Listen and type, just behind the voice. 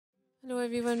Hello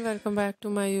everyone, welcome back to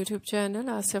my YouTube channel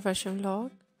Asya Fashion Vlog.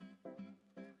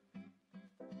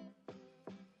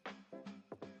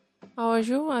 How are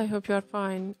you? I hope you are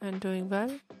fine and doing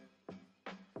well.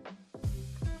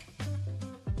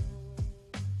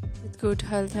 With good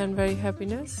health and very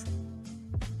happiness.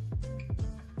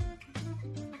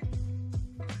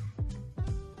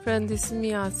 Friend, this is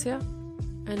me Asya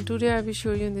and today I will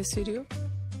show you in this video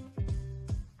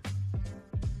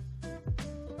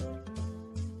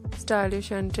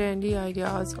stylish and trendy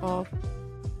ideas of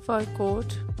fur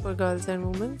coat for girls and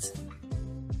women.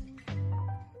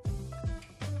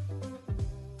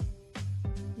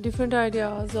 Different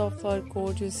ideas of fur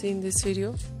coat you see in this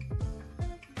video.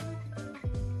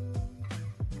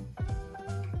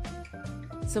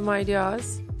 Some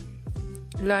ideas,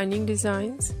 lining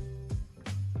designs,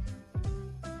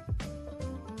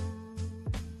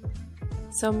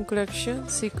 some collection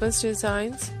sequence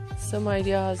designs, some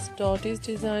ideas tortoise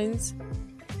designs,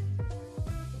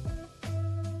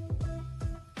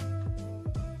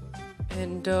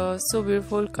 and so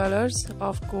beautiful colors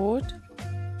of coat.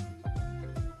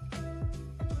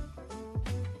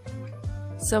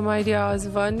 Some ideas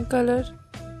one color,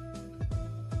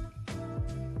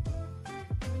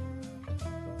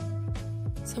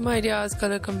 some ideas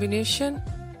color combination,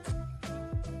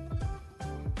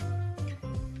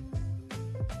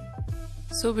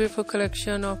 so beautiful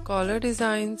collection of collar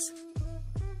designs,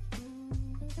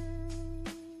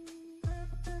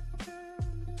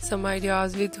 some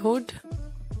ideas with hood,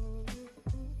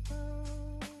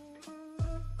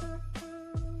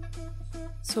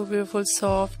 so beautiful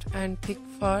soft and thick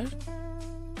fur,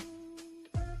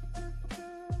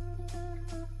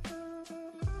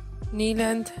 knee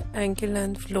length, ankle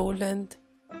length, floor length,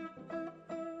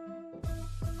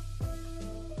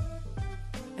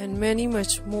 and many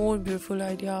much more beautiful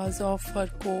ideas of fur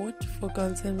coat for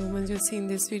girls and women you see in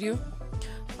this video.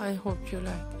 I hope you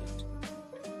like it.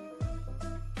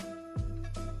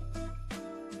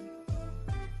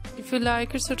 If you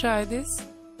like it, so try this.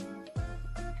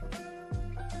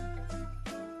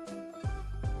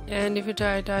 And if you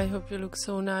try it, I hope you look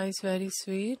so nice, very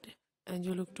sweet, and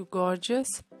you look too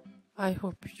gorgeous. I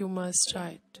hope you must try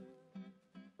it.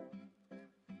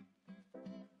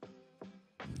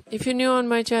 If you're new on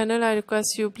my channel, I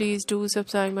request you please do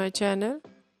subscribe my channel.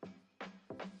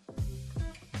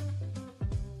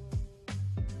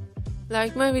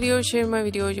 Like my video, share my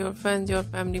video with your friends, your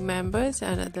family members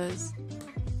and others.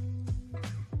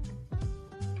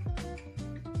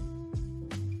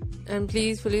 And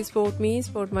please fully support me,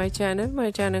 support my channel.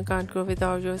 My channel can't grow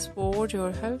without your support,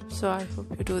 your help. So I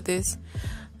hope you do this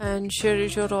and share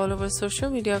it your all over social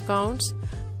media accounts.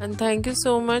 And thank you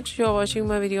so much for watching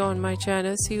my video on my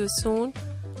channel. See you soon.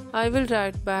 I will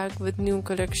write back with new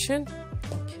collection,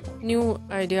 new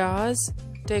ideas.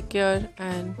 Take care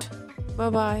and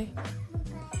bye bye.